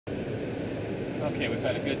Okay, we've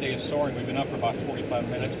had a good day of soaring. We've been up for about 45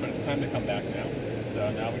 minutes, but it's time to come back now. So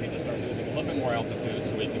now we need to start losing a little bit more altitude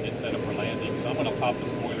so we can get set up for landing. So I'm going to pop the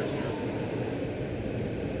spoilers here.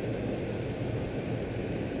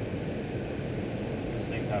 These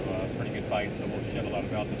things have a pretty good bite, so we'll shed a lot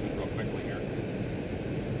of altitude real quickly here.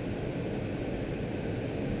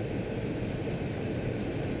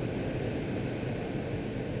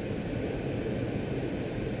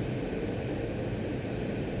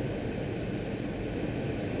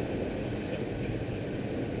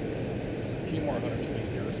 A few more 100 feet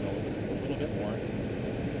here, so a little bit more.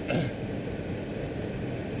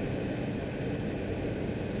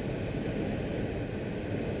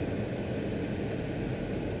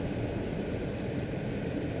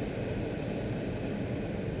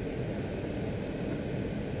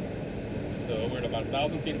 So we're at about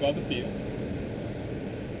 1,000 feet above the field,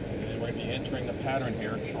 and we're going to be entering the pattern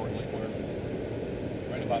here shortly. We're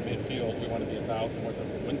right about midfield. We want to be 1,000 where the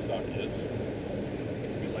windsock is.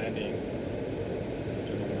 We'll be landing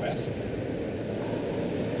west. So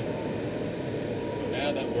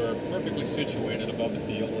now that we're perfectly situated above the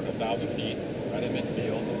field, we're at 1,000 feet, right in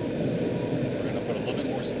midfield. We're going to put a little bit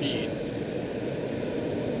more speed.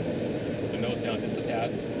 Put the nose down just a tad.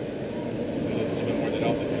 So there's a little bit more than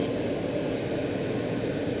altitude.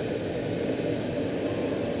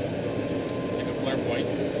 Take a flare point.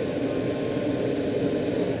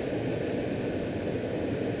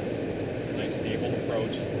 Nice stable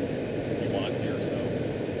approach we want here, so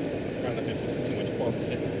trying not to do too much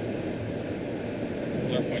porpoising.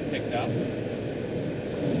 Flare point picked up.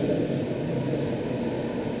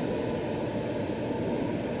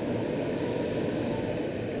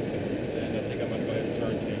 And I think I'm going to go ahead and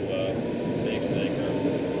turn to base maker.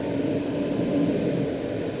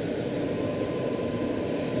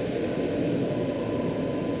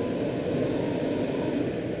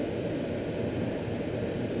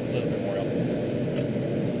 A little bit more altitude.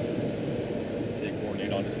 Take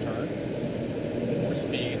coordinate on this turn. More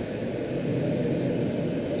speed.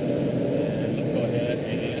 And let's go ahead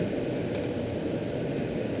and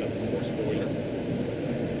put up some more spoiler.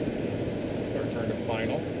 Our turn to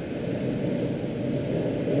final.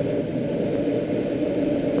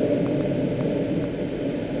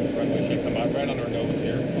 Runway should come out right on our nose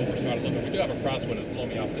here. Overshot a little bit. We do have a crosswind that's blowing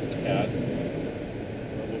me off just a tad,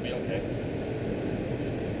 but we'll be okay.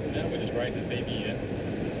 So now we just ride this baby in.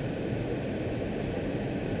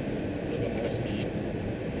 A little bit more speed.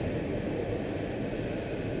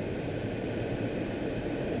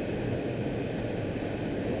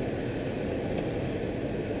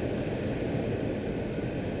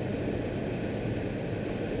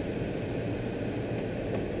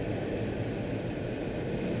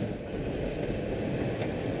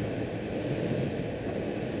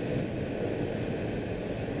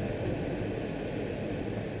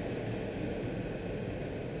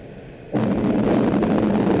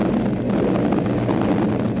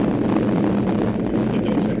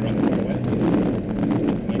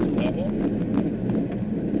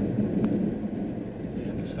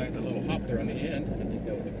 A little hop there on the end.